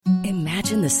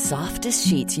Imagine the softest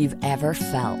sheets you've ever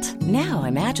felt. Now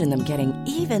imagine them getting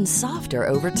even softer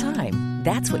over time.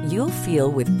 That's what you'll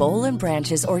feel with Boll &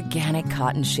 Branch's organic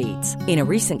cotton sheets. In a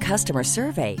recent customer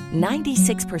survey,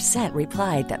 96%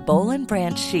 replied that Boll &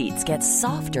 Branch sheets get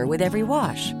softer with every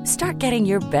wash. Start getting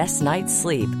your best night's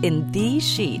sleep in these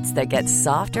sheets that get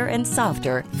softer and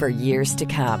softer for years to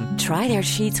come. Try their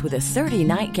sheets with a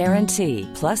 30-night guarantee.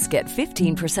 Plus, get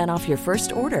 15% off your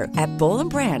first order at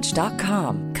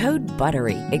bollandbranch.com. Code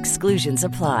BUTTERY. Exclusions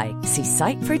apply. See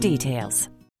site for details.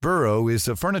 Burrow is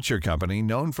a furniture company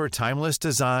known for timeless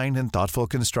design and thoughtful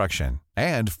construction,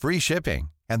 and free shipping,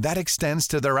 and that extends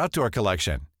to their outdoor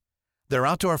collection. Their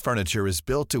outdoor furniture is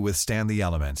built to withstand the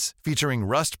elements, featuring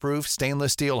rust-proof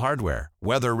stainless steel hardware,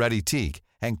 weather-ready teak,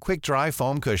 and quick-dry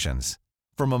foam cushions.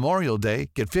 For Memorial Day,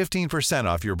 get 15%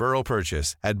 off your Burrow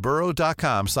purchase at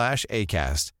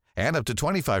burrow.com/ACAST, and up to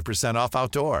 25% off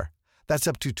outdoor. That's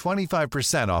up to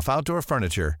 25% off outdoor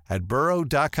furniture at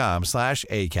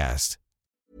burrow.com/ACAST.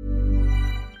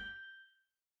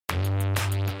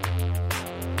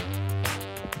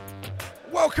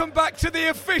 Welcome back to the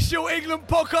official England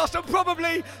podcast, and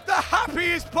probably the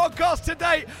happiest podcast to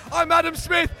date. I'm Adam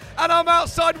Smith, and I'm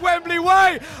outside Wembley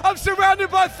Way. I'm surrounded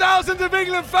by thousands of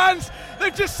England fans.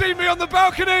 They've just seen me on the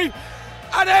balcony,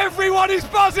 and everyone is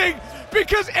buzzing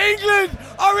because England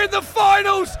are in the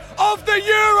finals of the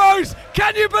Euros.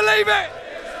 Can you believe it?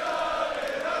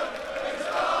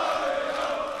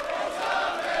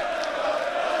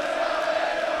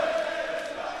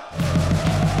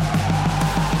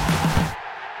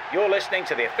 You're listening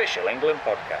to the official England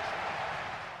podcast.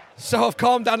 So I've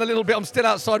calmed down a little bit. I'm still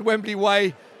outside Wembley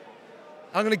Way.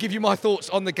 I'm going to give you my thoughts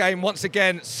on the game. Once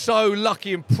again, so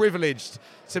lucky and privileged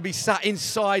to be sat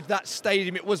inside that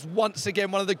stadium. It was once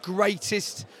again one of the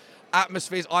greatest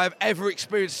atmospheres I have ever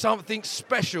experienced. Something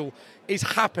special is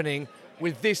happening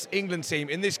with this England team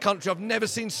in this country. I've never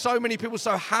seen so many people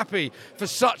so happy for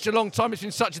such a long time. It's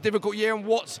been such a difficult year, and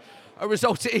what a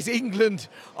result it is. England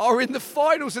are in the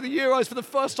finals of the Euros for the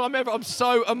first time ever. I'm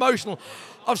so emotional.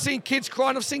 I've seen kids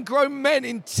crying. I've seen grown men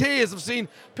in tears. I've seen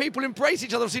people embrace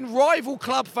each other. I've seen rival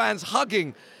club fans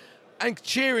hugging and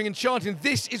cheering and chanting.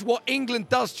 This is what England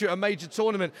does to a major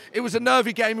tournament. It was a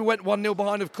nervy game. We went 1-0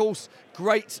 behind, of course.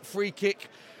 Great free kick.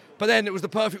 But then it was the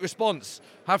perfect response.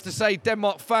 I have to say,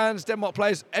 Denmark fans, Denmark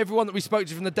players, everyone that we spoke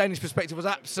to from the Danish perspective was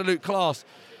absolute class.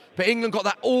 But England got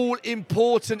that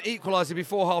all-important equaliser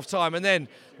before half-time. And then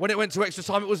when it went to extra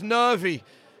time, it was nervy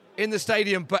in the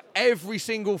stadium. But every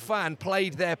single fan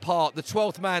played their part. The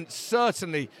 12th man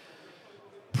certainly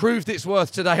proved its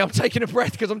worth today. I'm taking a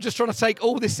breath because I'm just trying to take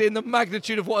all this in. The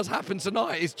magnitude of what has happened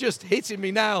tonight is just hitting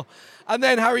me now. And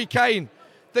then Harry Kane,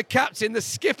 the captain, the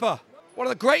skipper, one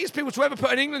of the greatest people to ever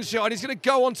put an England shirt on. He's going to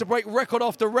go on to break record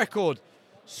after record,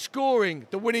 scoring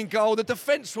the winning goal. The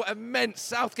defence were immense.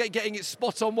 Southgate getting it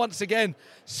spot on once again.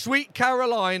 Sweet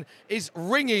Caroline is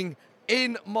ringing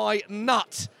in my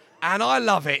nut, and I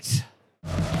love it.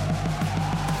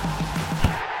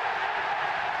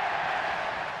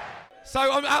 So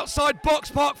I'm outside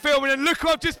Box Park filming, and look who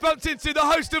I've just bumped into, the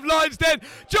host of Lions Den,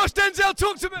 Josh Denzel.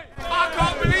 Talk to me. I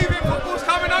can't believe it. Football's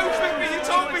coming home with me. You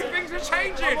told me things are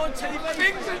changing.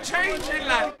 Things are changing,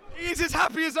 lad. He is as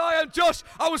happy as I am. Josh,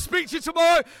 I will speak to you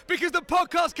tomorrow because the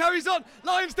podcast carries on.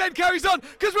 Lions Den carries on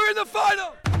because we're in the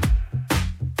final.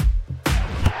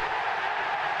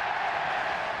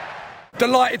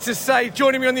 Delighted to say,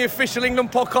 joining me on the official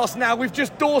England podcast now, we've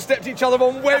just doorstepped each other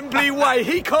on Wembley Way.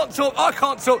 He can't talk, I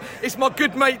can't talk. It's my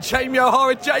good mate, Jamie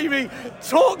O'Hara. Jamie,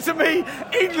 talk to me.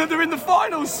 England are in the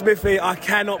finals. Smithy, I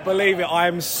cannot believe it. I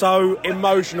am so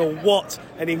emotional. What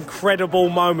an incredible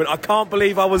moment. I can't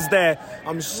believe I was there.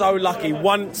 I'm so lucky.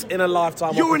 Once in a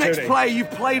lifetime You're an opportunity. ex-player.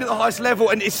 You've played at the highest level,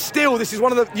 and it's still, this is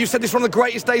you said this is one of the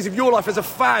greatest days of your life as a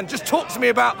fan. Just talk to me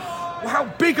about how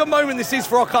big a moment this is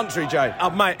for our country, Jay.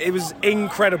 Mate, it was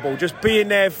incredible. Just being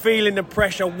there, feeling the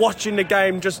pressure, watching the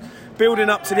game, just building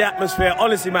up to the atmosphere.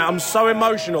 Honestly, mate, I'm so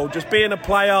emotional. Just being a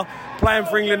player, playing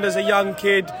for England as a young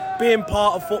kid, being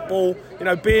part of football,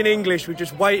 being English. We've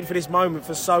just waited for this moment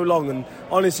for so long. And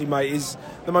honestly, mate, it's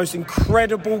the most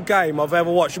incredible game I've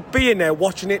ever watched. Being there,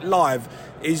 watching it live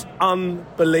is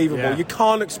unbelievable. Yeah. You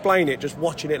can't explain it, just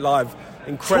watching it live.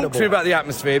 Incredible. Talk to me about the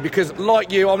atmosphere, because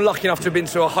like you, I'm lucky enough to have been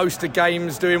to a host of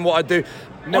games doing what I do.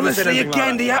 Honestly,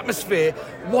 again, the atmosphere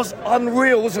was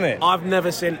unreal, wasn't it? I've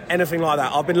never seen anything like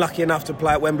that. I've been lucky enough to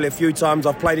play at Wembley a few times.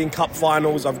 I've played in cup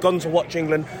finals. I've gone to watch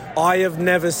England. I have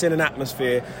never seen an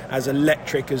atmosphere as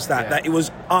electric as that. That it was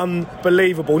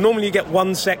unbelievable. Normally you get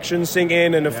one section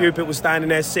singing and a few people standing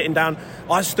there sitting down.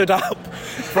 I stood up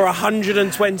for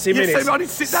 120 minutes I didn't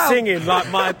sit down. singing.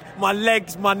 Like my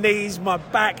legs, my knees, my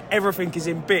back, everything is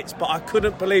in bits, but I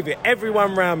couldn't believe it.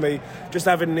 Everyone around me just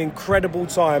having an incredible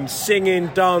time, singing,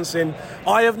 dancing.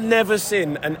 I have never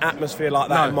seen an atmosphere like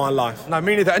that in my life. No,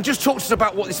 me neither. And just talk to us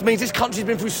about what this means. This country's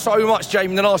been through so much, Jamie,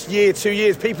 in the last year, 2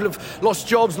 years. People have lost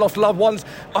jobs, lost loved ones.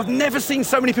 I've never seen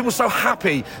so many people so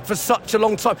happy for such a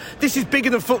long time. This is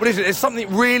bigger than football, isn't it? There's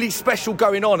something really special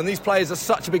going on, and these players are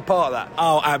such a big part of that.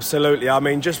 Oh, absolutely. I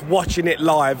mean, just watching it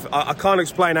live, I can't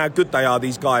explain how good they are,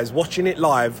 these guys. Watching it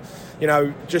live, you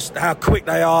know, just how quick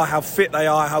they are, how fit they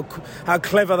are, how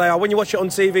clever they are. When you watch it on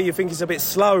TV, you think it's a bit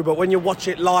slow, but when you watch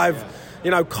it live, you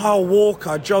know, Kyle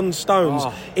Walker, John Stones,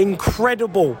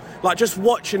 incredible. Like, just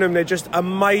watching them, they're just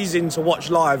amazing to watch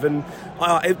live. And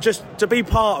just to be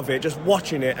part of it, just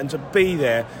watching it and to be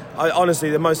there,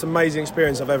 honestly, the most amazing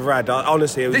experience I've ever had.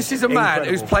 Honestly, it was This is a man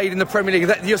who's played in the Premier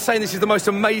League. You're saying this is the most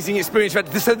amazing experience you've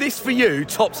had. So this, for you,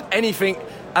 tops anything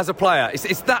as a player.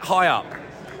 It's that high up.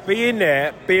 Being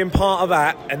there, being part of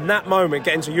that, and that moment,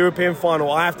 getting to European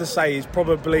final, I have to say is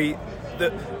probably,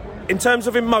 in terms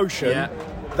of emotion,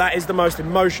 that is the most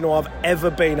emotional I've ever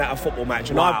been at a football match.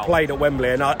 And I've played at Wembley,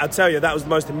 and I tell you, that was the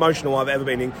most emotional I've ever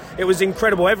been in. It was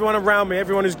incredible. Everyone around me,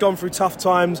 everyone who's gone through tough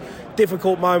times,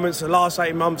 difficult moments, the last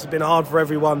 8 months have been hard for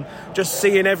everyone. Just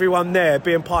seeing everyone there,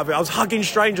 being part of it. I was hugging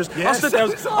strangers. I stood there,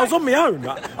 I was on my own.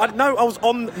 I was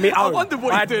on my own. I wondered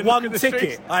what you did.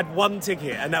 I had one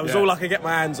ticket, and that was all I could get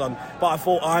my hands on. But I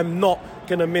thought, I'm not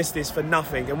going to miss this for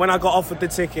nothing. And when I got offered the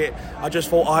ticket, I just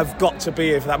thought, I've got to be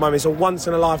here for that moment. It's a once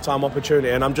in a lifetime opportunity,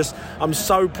 and I'm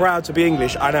so proud to be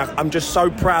English, and I'm just so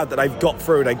proud that they've got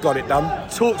through, they got it done.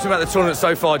 Talk to me about the tournament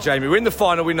so far, Jamie. We're in the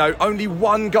final, we know. Only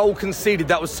one goal conceded.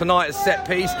 That was tonight, a set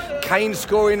piece. Kane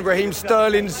scoring, Raheem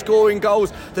Sterling scoring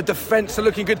goals. The defence are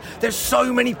looking good. There's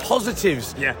so many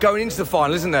positives going into the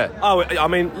final, isn't there? Oh, I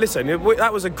mean, listen,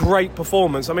 that was a great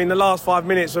performance. I mean, the last 5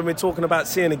 minutes when we're talking about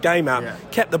seeing a game out,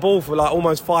 kept the ball for like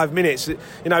almost 5 minutes. You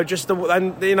know,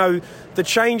 the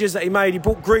changes that he made. He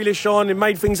brought Grealish on, it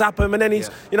made things happen, and then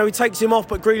he takes him off,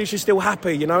 but Grealish is still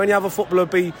happy. You know, any other footballer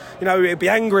would be, he'd be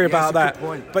angry about that.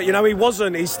 But he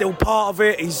wasn't. He's still part of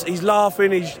it. He's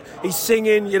laughing. He's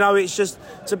singing. You know, it's just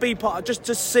to be part, just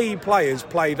to see players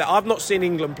play that I've not seen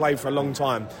England play for a long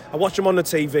time. I watch them on the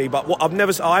TV, but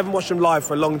I haven't watched them live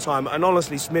for a long time. And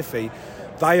honestly, Smithy,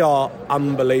 they are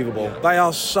unbelievable. Yeah. They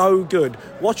are so good.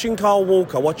 Watching Kyle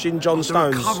Walker, watching John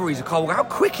Stones. The recoveries of Kyle Walker. How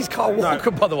quick is Kyle Walker,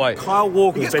 by the way? Kyle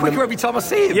Walker. He gets quicker every time I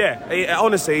see him. Yeah,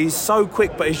 honestly, he's so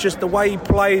quick, but it's just the way he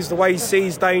plays, the way he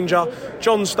sees danger.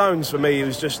 John Stones, for me,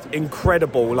 was just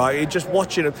incredible. Like, just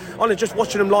watching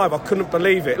him live, I couldn't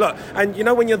believe it. Look, and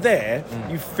when you're there,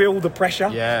 you feel the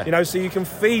pressure. Yeah. So you can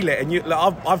feel it. And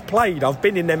I've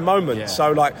been in them moments. Yeah.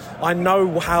 So, like, I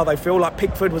know how they feel. Like,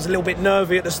 Pickford was a little bit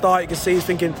nervy at the start. You can see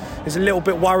he's thinking he's a little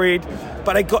bit worried,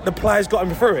 but the players got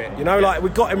him through it. Like, we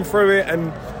got him through it,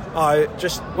 and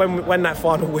just when that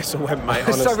final whistle went, mate,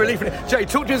 honestly. So relieving. Jay,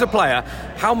 talk to me as a player,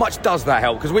 how much does that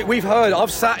help? Because we've heard,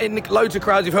 I've sat in loads of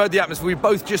crowds, we've heard the atmosphere, we've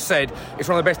both just said it's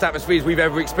one of the best atmospheres we've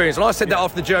ever experienced, and I said that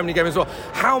after the Germany game as well.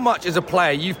 How much, as a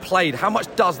player, you've played, how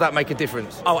much does that make a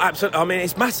difference? Oh, absolutely. I mean,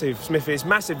 it's massive, Smithy, it's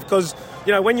massive, because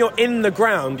when you're in the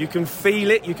ground, you can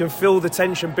feel it, you can feel the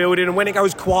tension building, and when it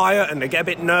goes quiet and they get a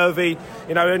bit nervy,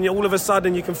 and all of a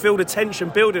sudden you can feel the tension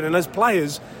building, and as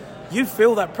players, you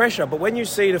feel that pressure. But when you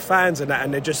see the fans and that,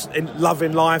 and they're just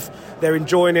loving life, they're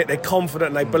enjoying it, they're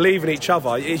confident, and they believe in each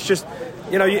other, it's just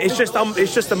it's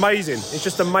just amazing. It's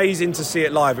just amazing to see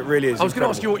it live. It really is. I was going to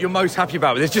ask you what you're most happy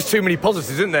about, but there's just too many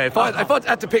positives, isn't there? If I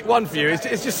had to pick one for you,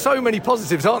 it's just so many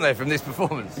positives, aren't there, from this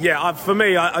performance? Yeah, for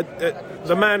me,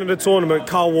 the man of the tournament,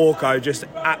 Kyle Walker, just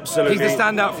absolutely. He's the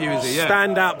standout for you, is he? Yeah.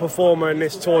 Standout performer in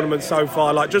this tournament so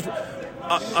far. Like,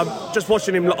 I'm just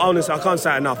watching him. Honestly, I can't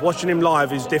say it enough. Watching him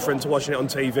live is different to watching it on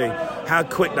TV. How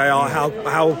quick they are,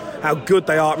 how good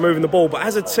they are at moving the ball. But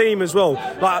as a team as well,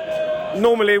 like,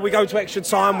 normally we go to extra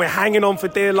time, we're hanging on for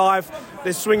dear life.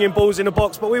 There's swinging balls in the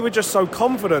box, but we were just so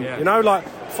confident. Yeah. Like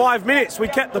 5 minutes, we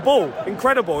kept the ball.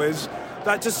 Incredible.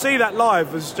 Like, to see that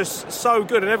live was just so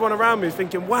good, and everyone around me is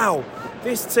thinking, wow,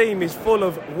 this team is full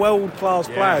of world-class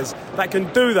players that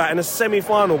can do that in a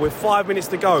semi-final with 5 minutes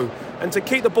to go. And to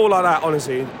keep the ball like that,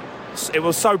 honestly, it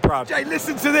was so proud. Jay,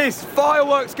 listen to this.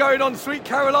 Fireworks going on, Sweet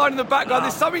Caroline in the background.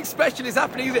 There's something special is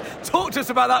happening. Talk to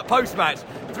us about that post-match.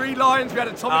 3 lions, we had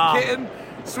Atomic Kitten,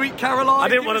 Sweet Caroline. I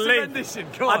didn't want to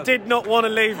leave. I did not want to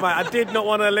leave, mate. I did not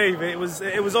want to leave. It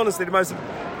was honestly the most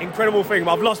incredible thing.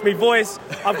 I've lost my voice.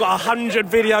 I've got 100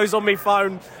 videos on my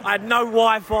phone. I had no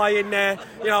Wi-Fi in there.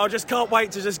 I just can't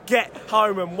wait to just get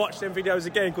home and watch them videos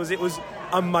again, because it was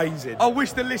amazing. I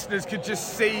wish the listeners could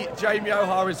just see Jamie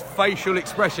O'Hara's facial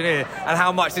expression here and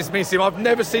how much this means to him. I've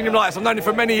never seen him like this. I've known him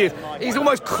for many years. He's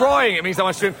almost crying. It means so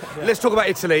much to him. Let's talk about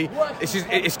Italy.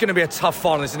 It's going to be a tough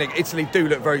final, isn't it? Italy do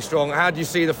look very strong. How do you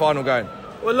see the final going?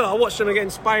 Well, look, I watched them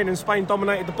against Spain, and Spain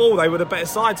dominated the ball. They were the better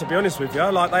side, to be honest with you.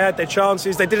 Like, they had their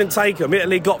chances, they didn't take them.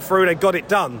 Italy got through, they got it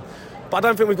done. But I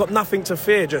don't think we've got nothing to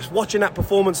fear. Just watching that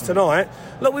performance tonight,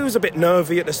 look, we was a bit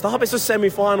nervy at the start. It's a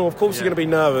semi-final, of course you're going to be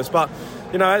nervous. But,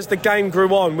 you know, as the game grew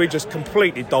on, we just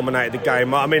completely dominated the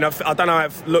game. I mean, I don't know how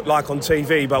it looked like on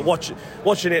TV, but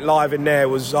watching it live in there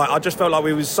was, I just felt like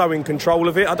we was so in control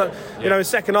of it. You know, the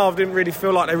second half didn't really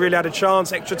feel like they really had a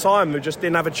chance. Extra time, we just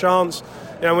didn't have a chance.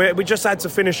 You know, we just had to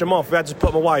finish them off. We had to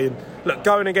put them away. And look,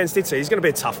 going against Italy, it's going to be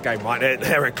a tough game, right?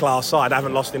 They're a class side. They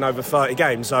haven't lost in over 30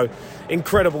 games, so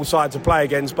incredible side to play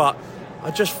against. But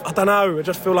I don't know. I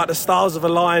just feel like the stars have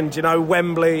aligned. You know,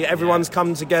 Wembley, everyone's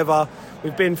come together.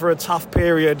 We've been through a tough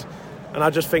period, and I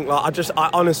just think, like, I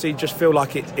honestly just feel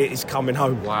like it is coming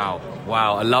home.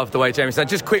 Wow, I love the way Jamie said.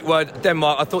 Just quick word,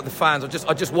 Denmark. I thought the fans.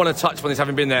 I just want to touch on this,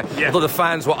 having been there. Yeah. I thought the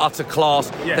fans were utter class.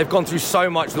 Yeah. They've gone through so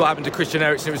much with what happened to Christian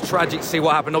Eriksen. It was tragic to see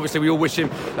what happened. Obviously, we all wish him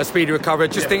a speedy recovery.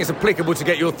 I just think it's applicable to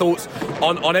get your thoughts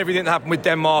on everything that happened with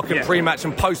Denmark and pre-match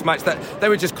and post-match. That they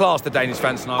were just class, the Danish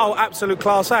fans tonight. Oh, absolute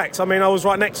class acts. I mean, I was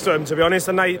right next to them, to be honest,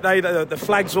 and the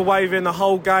flags were waving the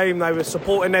whole game. They were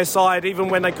supporting their side, even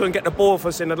when they couldn't get the ball for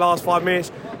us in the last 5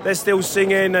 minutes. They're still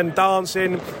singing and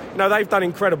dancing. You know, they've done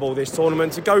incredible this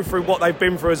tournament. To go through what they've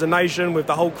been through as a nation with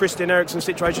the whole Christian Eriksen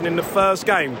situation in the first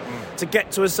game, to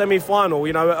get to a semi-final,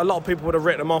 you know, a lot of people would have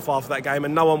written them off after that game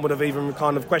and no one would have even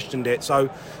kind of questioned it. So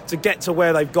to get to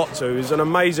where they've got to is an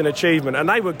amazing achievement. And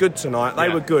they were good tonight. They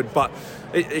were good. But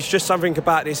it's just something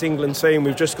about this England team.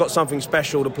 We've just got something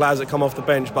special, the players that come off the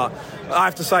bench. But I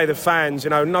have to say, the fans, you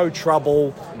know, no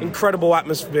trouble, incredible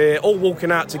atmosphere, all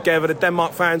walking out together. The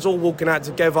Denmark fans all walking out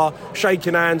together,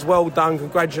 shaking hands, well done,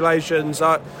 congratulations.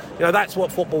 You know, that's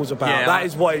what football's about. Yeah, that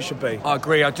is what it should be. I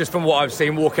agree. Just from what I've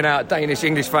seen, walking out, Danish,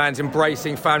 English fans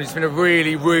embracing families. It's been a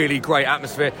really, really great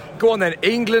atmosphere. Go on then,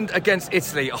 England against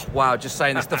Italy. Oh, wow, just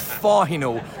saying this, the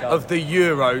final of the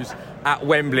Euros at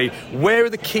Wembley. Where are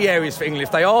the key areas for England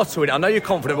if they are to win? I know you're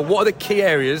confident, but what are the key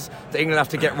areas that England have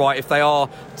to get right if they are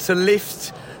to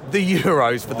lift the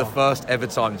Euros for the first ever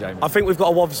time, Jamie? I think we've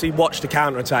got to obviously watch the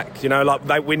counter-attack. You know,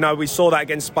 like we saw that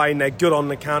against Spain. They're good on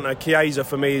the counter. Chiesa,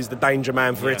 for me, is the danger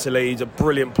man for Italy. He's a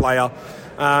brilliant player.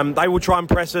 They will try and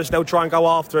press us. They'll try and go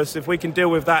after us. If we can deal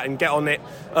with that and get on it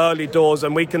early doors,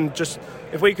 and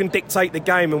if we can dictate the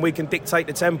game and we can dictate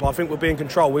the tempo, I think we'll be in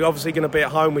control. We're obviously going to be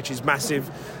at home, which is massive.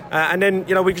 And then,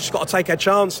 you know, we just got to take our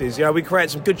chances. You know, we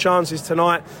created some good chances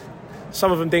tonight.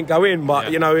 Some of them didn't go in,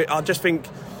 but, you know, I just think,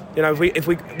 you know, if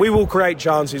we will create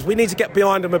chances. We need to get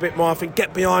behind them a bit more. I think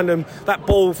get behind them. That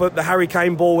ball, for the Harry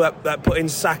Kane ball that put in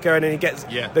Saka and then he gets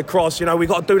the cross. You know, we've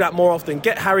got to do that more often.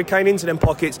 Get Harry Kane into them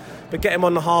pockets, but get him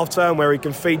on the half turn where he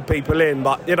can feed people in.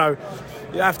 But, you know,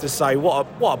 you have to say, what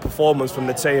a performance from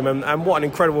the team and what an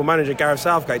incredible manager Gareth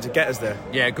Southgate to get us there.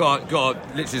 Yeah, God,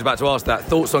 literally was about to ask that.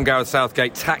 Thoughts on Gareth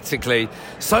Southgate tactically?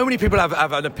 So many people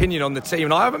have an opinion on the team,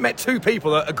 and I haven't met two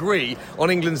people that agree on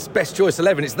England's best choice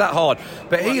 11. It's that hard.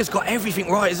 But he has got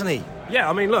everything right, isn't he? Yeah,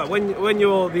 I mean, look, when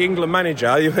you're the England manager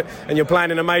and you're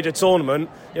playing in a major tournament,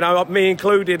 you know, me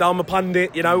included, I'm a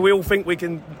pundit, you know, we all think we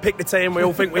can pick the team, we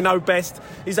all think we know best.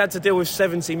 He's had to deal with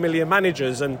 70 million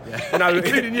managers and, you know,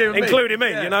 including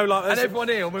me, you know, like, and everyone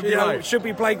here, you know, should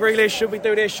we play Grealish, should we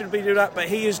do this, should we do that? But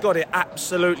he has got it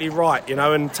absolutely right, you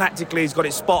know, and tactically he's got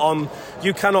it spot on.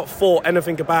 You cannot fault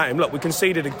anything about him. Look, we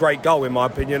conceded a great goal, in my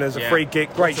opinion, as a free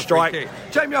kick, great strike.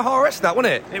 Jamie O'Hara-esque that,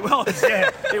 wasn't it? It was, yeah,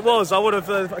 it was. I would have,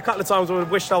 a couple of times I would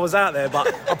have wished I was out there, but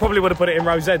I probably would have put it in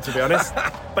Rose Ed, to be honest.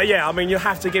 But yeah, I mean, you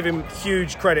have to give him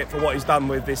huge credit for what he's done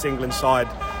with this England side.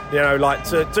 You know, like,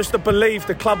 just the belief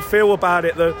the club feel about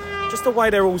it, just the way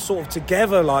they're all sort of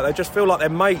together, like they just feel like they're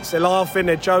mates. They're laughing,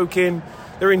 they're joking,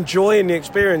 they're enjoying the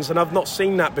experience, and I've not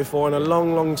seen that before in a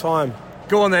long, long time.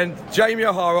 Go on then, Jamie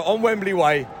O'Hara on Wembley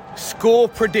Way. Score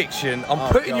prediction.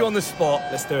 I'm putting you on the spot.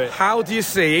 Let's do it. How do you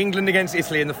see England against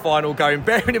Italy in the final going?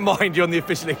 Bearing in mind you're on the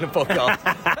Official England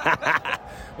podcast.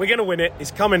 We're going to win it.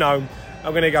 It's coming home.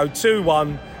 I'm going to go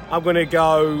 2-1. I'm going to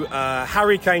go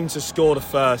Harry Kane to score the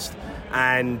first.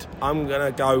 And I'm going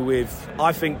to go with,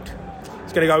 I think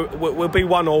it's going to go, we'll be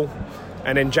 1-1.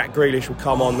 and then Jack Grealish will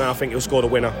come on, and I think he'll score the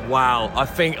winner. Wow,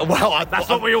 That's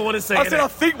what we all want to see. I said, I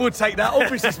think we'll take that.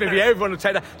 Obviously, Smithy, everyone will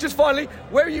take that. Just finally,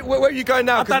 where are you going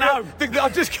now? I don't know.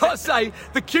 I've just got to say,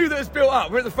 the queue that has built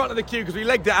up, we're at the front of the queue because we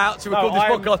legged it out to record this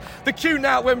podcast. The queue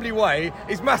now at Wembley Way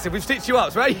is massive. We've stitched you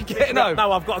up, so how are you getting home?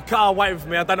 No, I've got a car waiting for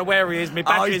me. I don't know where he is. My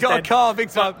battery's he's got dead. a car, big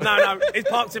time. No, he's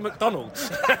parked in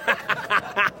McDonald's.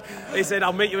 He said,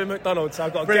 I'll meet you in McDonald's, so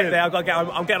I've got to Brilliant. get there. I've got to get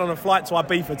home. I'm getting on a flight to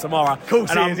Ibiza tomorrow. Of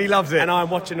course he is, he loves it. And I'm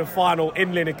watching the final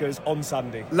in Lineker's on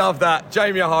Sunday. Love that.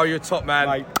 Jamie O'Hara, you're a top man.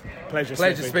 Mate, pleasure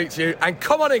to speak to you. And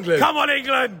come on, England. Come on,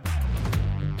 England!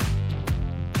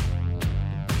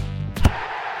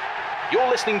 You're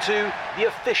listening to the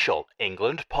Official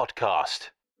England Podcast.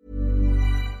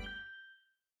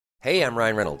 Hey, I'm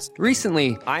Ryan Reynolds.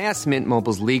 Recently, I asked Mint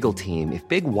Mobile's legal team if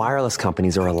big wireless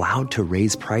companies are allowed to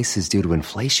raise prices due to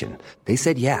inflation. They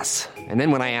said yes. And then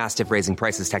when I asked if raising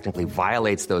prices technically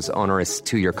violates those onerous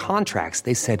two-year contracts,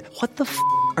 they said, "What the f***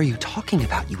 are you talking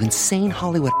about, you insane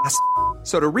Hollywood ass?"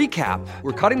 So to recap,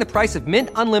 we're cutting the price of Mint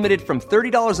Unlimited from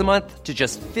 $30 a month to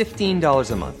just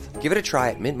 $15 a month. Give it a try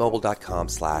at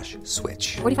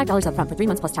mintmobile.com/switch. $45 up front for 3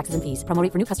 months plus taxes and fees. Promo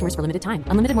rate for new customers for limited time.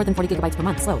 Unlimited more than 40 gigabytes per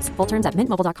month. Slows full terms at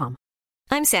mintmobile.com.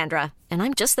 I'm Sandra, and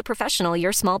I'm just the professional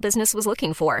your small business was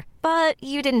looking for. But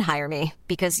you didn't hire me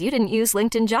because you didn't use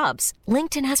LinkedIn Jobs.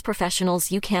 LinkedIn has professionals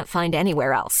you can't find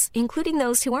anywhere else, including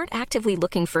those who aren't actively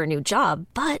looking for a new job,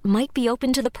 but might be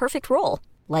open to the perfect role,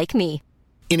 like me.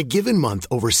 In a given month,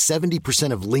 over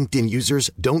 70% of LinkedIn users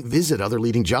don't visit other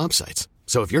leading job sites.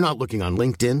 So if you're not looking on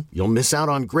LinkedIn, you'll miss out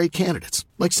on great candidates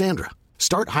like Sandra.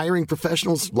 Start hiring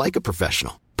professionals like a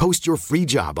professional. Post your free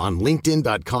job on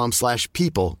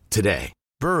linkedin.com/people today.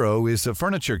 Burrow is a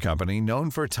furniture company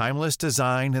known for timeless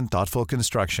design and thoughtful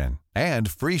construction and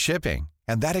free shipping,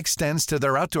 and that extends to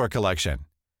their outdoor collection.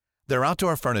 Their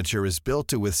outdoor furniture is built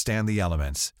to withstand the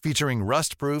elements, featuring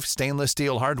rust-proof stainless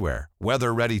steel hardware,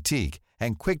 weather-ready teak,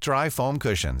 and quick-dry foam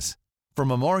cushions. For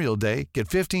Memorial Day, get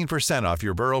 15% off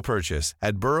your Burrow purchase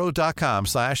at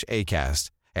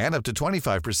burrow.com/acast and up to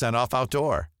 25% off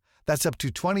outdoor. That's up to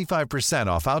 25%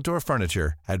 off outdoor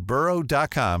furniture at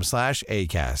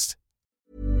burrow.com/acast.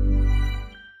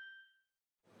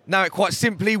 Now, it quite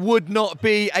simply would not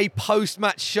be a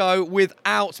post-match show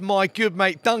without my good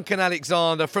mate Duncan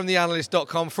Alexander from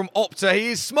theanalyst.com, from Opta. He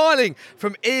is smiling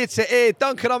from ear to ear.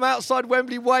 Duncan, I'm outside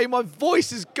Wembley Way. My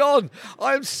voice is gone.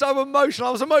 I am so emotional.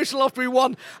 I was emotional after we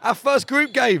won our first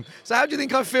group game. So how do you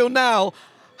think I feel now,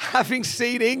 having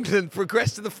seen England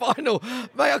progress to the final?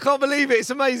 Mate, I can't believe it. It's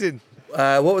amazing.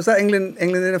 What was that? England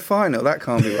in a final? That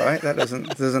can't be right. That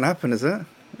doesn't happen, is it?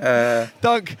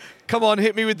 Dunk, come on,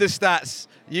 hit me with the stats.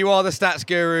 You are the stats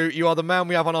guru. You are the man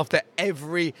we have on after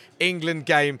every England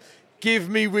game. Give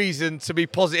me reason to be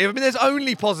positive. I mean, there's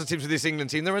only positives with this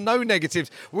England team. There are no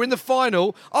negatives. We're in the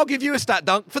final. I'll give you a stat,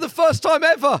 Dunk, for the first time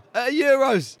ever at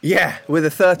Euros. Yeah, we're the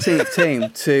 13th team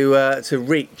to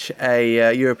reach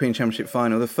a European Championship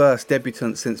final. The first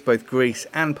debutant since both Greece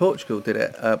and Portugal did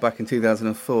it back in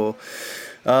 2004.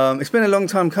 It's been a long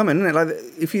time coming, isn't it? Like,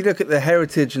 if you look at the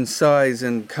heritage and size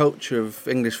and culture of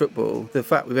English football, the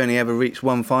fact we've only ever reached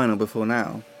one final before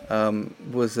now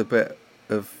was a bit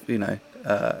of,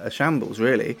 a shambles,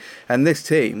 really. And this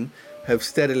team have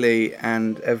steadily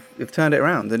and have turned it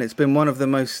around, and it's been one of the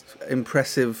most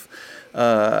impressive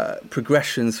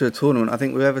progressions through a tournament I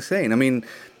think we've ever seen. I mean,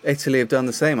 Italy have done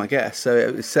the same, I guess, so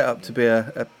it was set up to be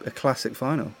a classic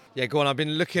final. Yeah, go on. I've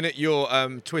been looking at your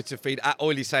Twitter feed at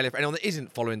Oily Sailor. For anyone that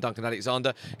isn't following Duncan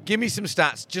Alexander, give me some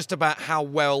stats just about how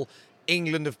well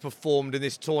England have performed in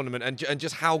this tournament and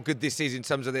just how good this is in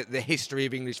terms of the history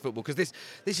of English football. Because this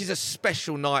is a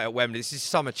special night at Wembley. This is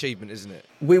some achievement, isn't it?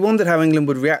 We wondered how England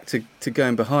would react to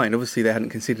going behind. Obviously, they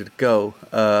hadn't conceded a goal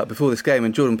before this game,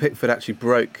 and Jordan Pickford actually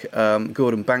broke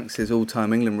Gordon Banks'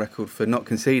 all-time England record for not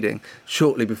conceding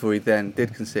shortly before he then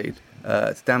did concede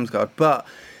to Damsgaard. But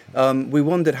we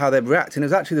wondered how they'd react, and it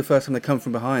was actually the first time they'd come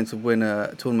from behind to win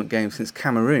a tournament game since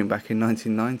Cameroon back in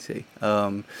 1990.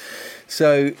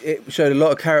 So it showed a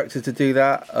lot of character to do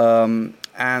that,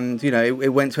 and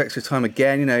it went to extra time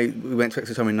again. We went to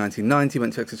extra time in 1990,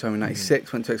 went to extra time in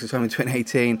 96, went to extra time in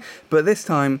 2018, but this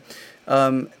time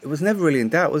it was never really in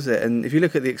doubt, was it? And if you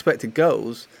look at the expected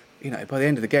goals, by the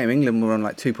end of the game, England were on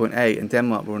like 2.8 and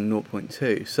Denmark were on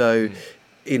 0.2. So.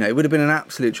 It would have been an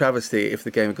absolute travesty if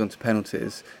the game had gone to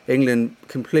penalties. England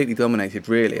completely dominated,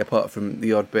 really, apart from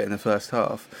the odd bit in the first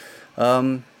half.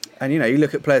 And you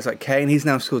look at players like Kane. He's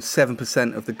now scored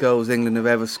 7% of the goals England have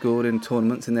ever scored in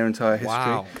tournaments in their entire history.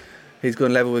 Wow. He's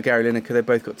gone level with Gary Lineker. They've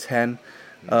both got 10.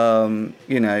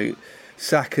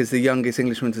 Saka's the youngest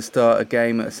Englishman to start a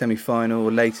game at a semi-final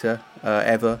or later.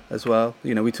 ever as well.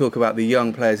 You know, we talk about the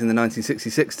young players in the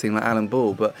 1966 team like Alan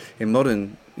Ball, but in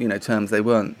modern, you know, terms, they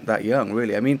weren't that young,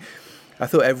 really. I mean, I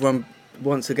thought everyone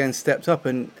once again stepped up,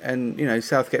 and you know,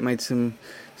 Southgate made some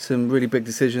really big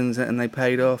decisions, and they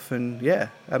paid off. And yeah,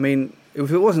 I mean,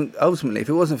 if it wasn't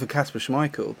for Kasper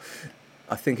Schmeichel,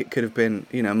 I think it could have been,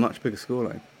 you know, a much bigger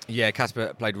scoreline. Yeah,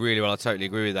 Kasper played really well. I totally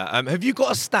agree with that. Have you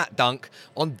got a stat, Dunk,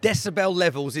 on decibel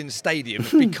levels in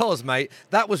stadiums? Because, mate,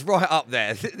 that was right up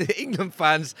there. The England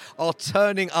fans are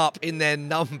turning up in their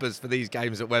numbers for these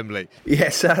games at Wembley. Yeah,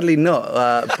 sadly not.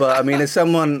 But I mean, as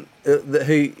someone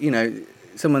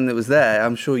someone that was there,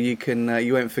 I'm sure you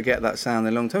won't forget that sound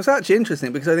in a long time. It's actually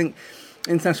interesting because I think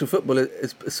international football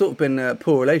has sort of been a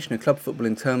poor relation of club football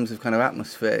in terms of kind of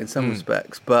atmosphere in some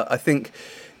respects. But I think,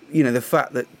 you know, the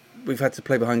fact that we've had to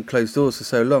play behind closed doors for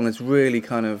so long has really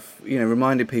kind of, you know,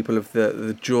 reminded people of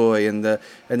the joy and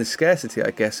the scarcity, I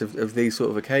guess, of these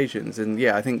sort of occasions. And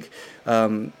yeah, I think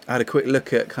I had a quick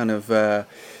look at kind of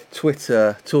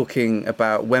Twitter talking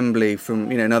about Wembley from,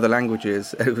 you know, in other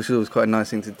languages, which was always quite a nice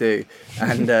thing to do.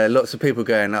 And lots of people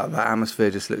going, "Oh, that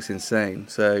atmosphere just looks insane."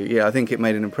 So yeah, I think it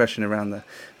made an impression around the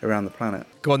planet.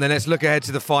 Go on then, let's look ahead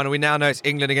to the final. We now know it's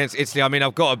England against Italy. I mean,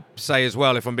 I've got to say as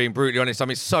well, if I'm being brutally honest,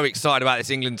 I'm so excited about this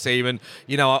England team, and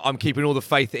you know, I'm keeping all the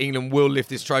faith that England will lift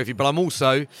this trophy. But I'm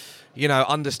also, you know,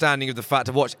 understanding of the fact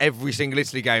I've watched every single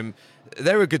Italy game.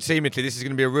 They're a good team, Italy. This is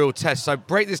going to be a real test. So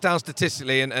break this down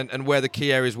statistically and where the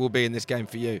key areas will be in this game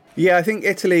for you. Yeah, I think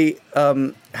Italy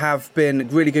have been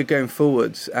really good going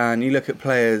forwards. And you look at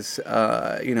players,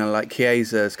 you know, like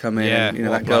Chiesa's come in, you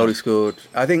know, that goal he scored.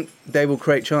 I think they will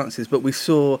create chances. But we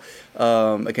saw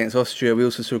against Austria, we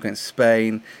also saw against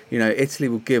Spain, you know, Italy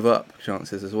will give up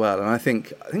chances as well. And I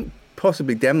think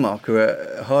possibly Denmark are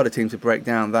a harder team to break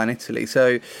down than Italy.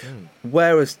 So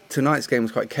whereas tonight's game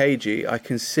was quite cagey, I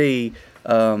can see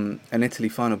an Italy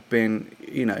final being,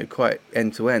 you know, quite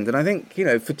end-to-end. And I think, you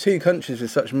know, for two countries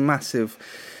with such massive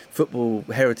football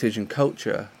heritage and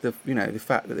culture, the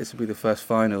fact that this will be the first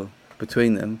final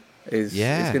between them is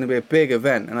going to be a big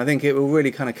event. And I think it will really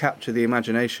kind of capture the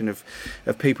imagination of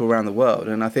people around the world.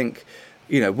 And I think,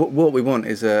 you know, what we want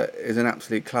is an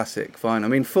absolute classic final. I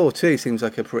mean, 4-2 seems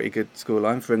like a pretty good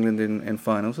scoreline for England in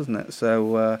finals, doesn't it?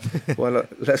 So, well,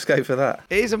 let's go for that.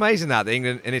 It is amazing that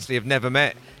England and Italy have never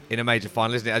met in a major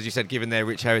final, isn't it? As you said, given their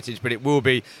rich heritage, but it will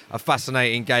be a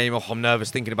fascinating game. Oh, I'm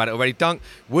nervous thinking about it already. Dunk,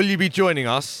 will you be joining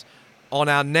us on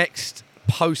our next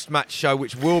post-match show,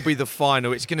 which will be the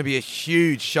final? It's going to be a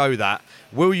huge show, that.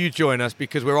 Will you join us?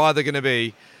 Because we're either going to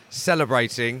be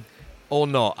celebrating or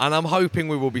not, and I'm hoping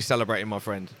we will be celebrating, my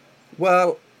friend.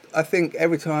 Well, I think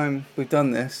every time we've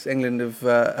done this, England have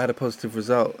had a positive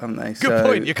result, haven't they? Good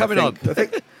point, you're coming on.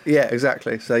 Yeah,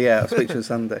 exactly. So yeah, I'll speak to you on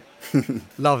Sunday.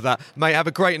 Love that. Mate, have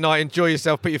a great night, enjoy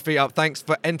yourself, put your feet up. Thanks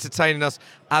for entertaining us,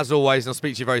 as always, and I'll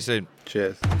speak to you very soon.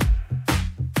 Cheers.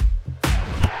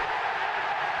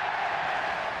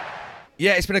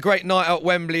 Yeah, it's been a great night at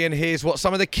Wembley, and here's what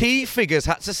some of the key figures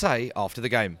had to say after the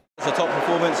game. It's a top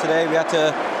performance today. We had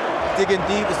to dig in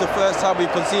deep. It's the first time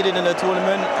we've conceded in a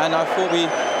tournament, and I thought we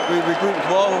regrouped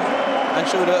well and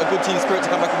showed a good team spirit to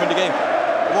come back and win the game.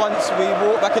 Once we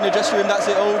walk back in the dressing room, that's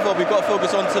it over. We've got to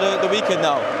focus on to the weekend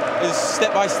now. It's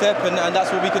step by step, and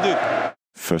that's what we can do.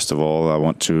 First of all, I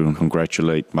want to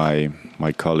congratulate my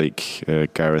colleague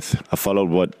Gareth. I followed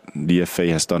what the FA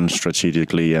has done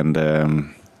strategically, and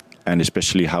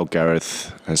especially how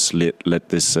Gareth has led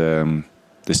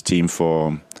this team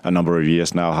for a number of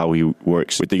years now, how he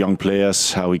works with the young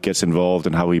players, how he gets involved,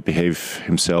 and how he behaves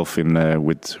himself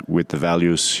with the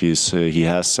values he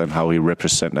has, and how he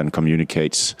represents and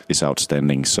communicates is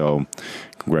outstanding. So,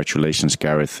 congratulations,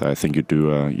 Gareth. I think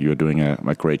you're doing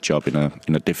a great job in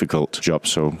a difficult job.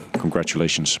 So,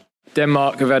 congratulations.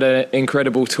 Denmark have had an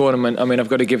incredible tournament. I mean, I've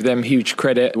got to give them huge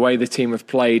credit. The way the team have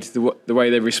played, the way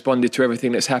they responded to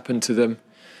everything that's happened to them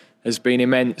has been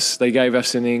immense. They gave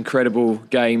us an incredible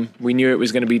game. We knew it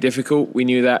was going to be difficult. We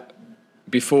knew that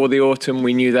before the autumn.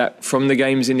 We knew that from the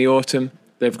games in the autumn.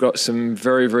 They've got some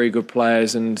very, very good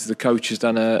players, and the coach has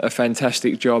done a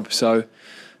fantastic job. So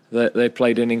they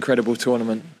played an incredible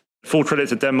tournament. Full credit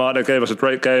to Denmark. They gave us a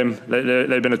great game.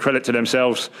 They've been a credit to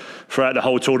themselves throughout the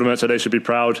whole tournament, so they should be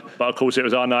proud. But of course, it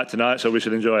was our night tonight, so we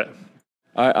should enjoy it.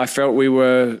 I felt we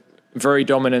were very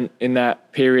dominant in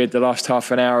that period, the last half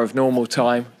an hour of normal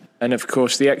time. And of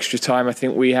course, the extra time, I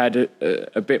think we had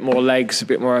a bit more legs, a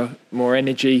bit more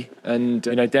energy. And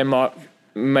you know, Denmark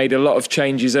made a lot of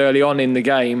changes early on in the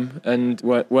game and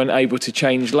weren't able to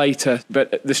change later.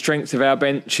 But the strength of our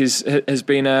bench has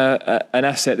been an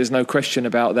asset. There's no question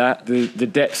about that. The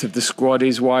depth of the squad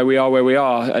is why we are where we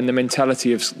are, and the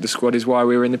mentality of the squad is why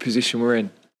we're in the position we're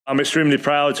in. I'm extremely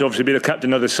proud to obviously be the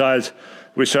captain of the side.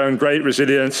 We've shown great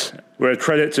resilience. We're a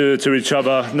credit to each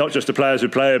other, not just the players who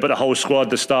play, but the whole squad,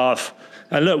 the staff.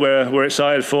 And look, we're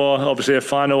excited for obviously a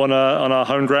final on our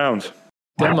home ground.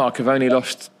 Denmark have only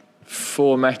lost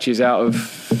 4 matches out of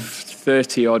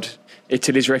 30 odd.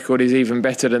 Italy's record is even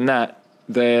better than that.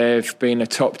 They've been a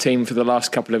top team for the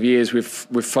last couple of years. We've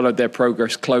followed their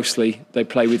progress closely. They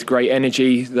play with great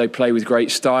energy. They play with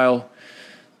great style.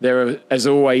 They're, as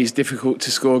always, difficult to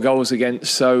score goals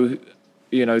against. So,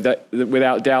 you know, that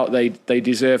without doubt, they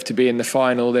deserve to be in the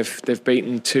final. They've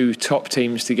beaten 2 top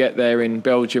teams to get there in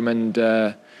Belgium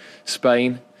and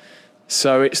Spain.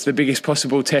 So it's the biggest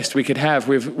possible test we could have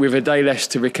with a day less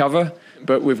to recover.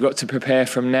 But we've got to prepare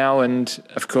from now. And,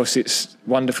 of course, it's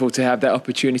wonderful to have that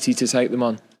opportunity to take them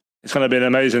on. It's going to be an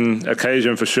amazing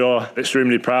occasion for sure.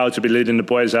 Extremely proud to be leading the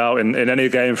boys out in any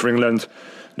game for England,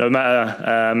 no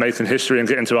matter making history and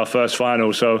getting to our first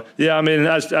final. So, yeah, I mean,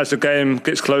 as the game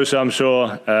gets closer, I'm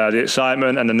sure the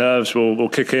excitement and the nerves will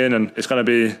kick in, and it's going to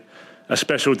be a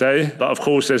special day. But, of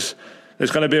course, there's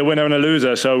going to be a winner and a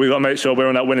loser, so we've got to make sure we're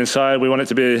on that winning side. We want it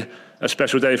to be a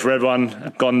special day for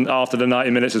everyone, gone after the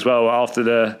 90 minutes as well, after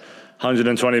the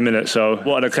 120 minutes. So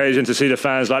what an occasion to see the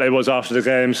fans like they was after the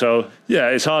game. So, yeah,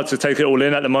 it's hard to take it all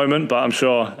in at the moment, but I'm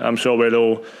sure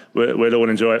we'll all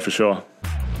enjoy it for sure.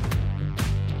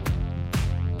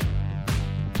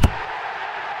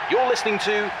 You're listening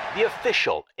to the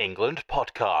Official England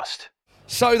Podcast.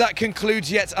 So that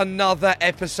concludes yet another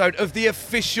episode of the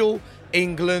Official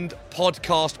England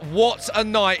Podcast. What a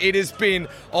night it has been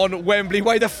on Wembley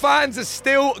Way. The fans are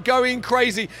still going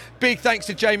crazy. Big thanks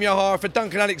to Jamie O'Hara, for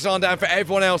Duncan Alexander, and for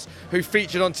everyone else who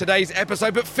featured on today's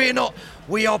episode. But fear not,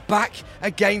 we are back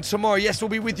again tomorrow. Yes, we'll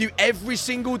be with you every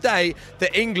single day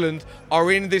that England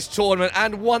are in this tournament.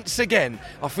 And once again,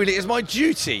 I feel it is my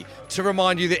duty to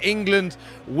remind you that England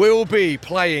will be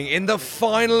playing in the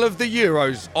final of the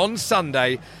Euros on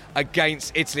Sunday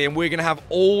against Italy, and we're going to have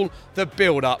all the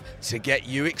build-up to get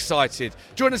you excited.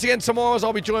 Join us again tomorrow, as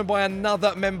I'll be joined by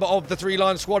another member of the Three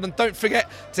Lions squad, and don't forget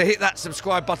to hit that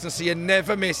subscribe button so you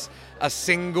never miss a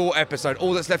single episode.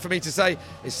 All that's left for me to say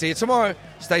is see you tomorrow,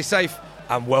 stay safe,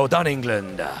 and well done,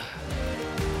 England.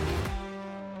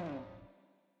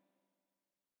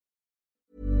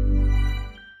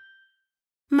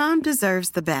 Mom deserves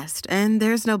the best, and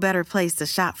there's no better place to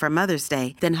shop for Mother's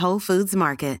Day than Whole Foods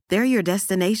Market. They're your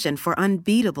destination for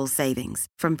unbeatable savings,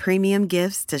 from premium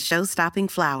gifts to show-stopping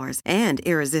flowers and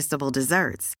irresistible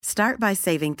desserts. Start by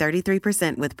saving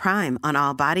 33% with Prime on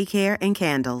all body care and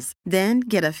candles. Then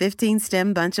get a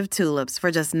 15-stem bunch of tulips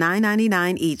for just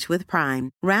 $9.99 each with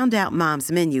Prime. Round out Mom's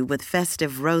menu with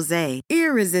festive rosé,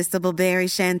 irresistible berry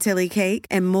chantilly cake,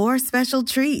 and more special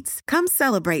treats. Come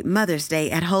celebrate Mother's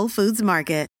Day at Whole Foods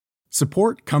Market.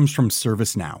 Support comes from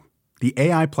ServiceNow, the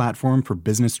AI platform for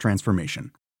business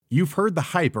transformation. You've heard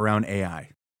the hype around AI.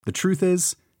 The truth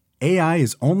is, AI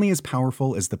is only as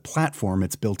powerful as the platform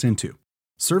it's built into.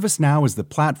 ServiceNow is the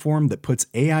platform that puts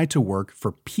AI to work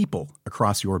for people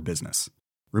across your business,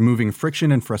 removing friction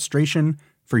and frustration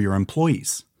for your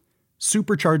employees,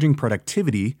 supercharging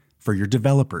productivity for your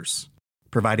developers,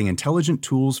 providing intelligent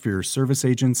tools for your service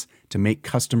agents to make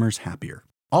customers happier.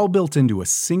 All built into a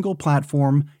single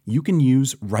platform you can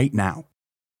use right now.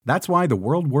 That's why the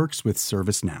world works with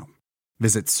ServiceNow.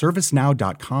 Visit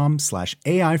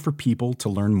servicenow.com/AI for people to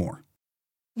learn more.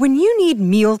 When you need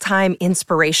mealtime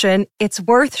inspiration, it's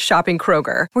worth shopping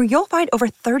Kroger, where you'll find over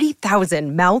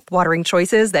 30,000 mouth-watering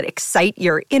choices that excite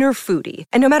your inner foodie.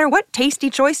 And no matter what tasty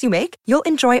choice you make, you'll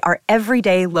enjoy our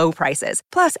everyday low prices,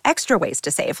 plus extra ways to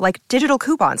save, like digital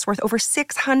coupons worth over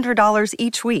 $600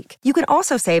 each week. You can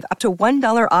also save up to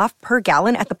 $1 off per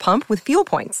gallon at the pump with fuel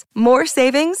points. More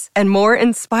savings and more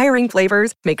inspiring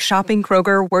flavors make shopping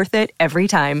Kroger worth it every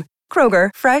time. Kroger,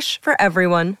 fresh for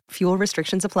everyone. Fuel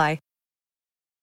restrictions apply.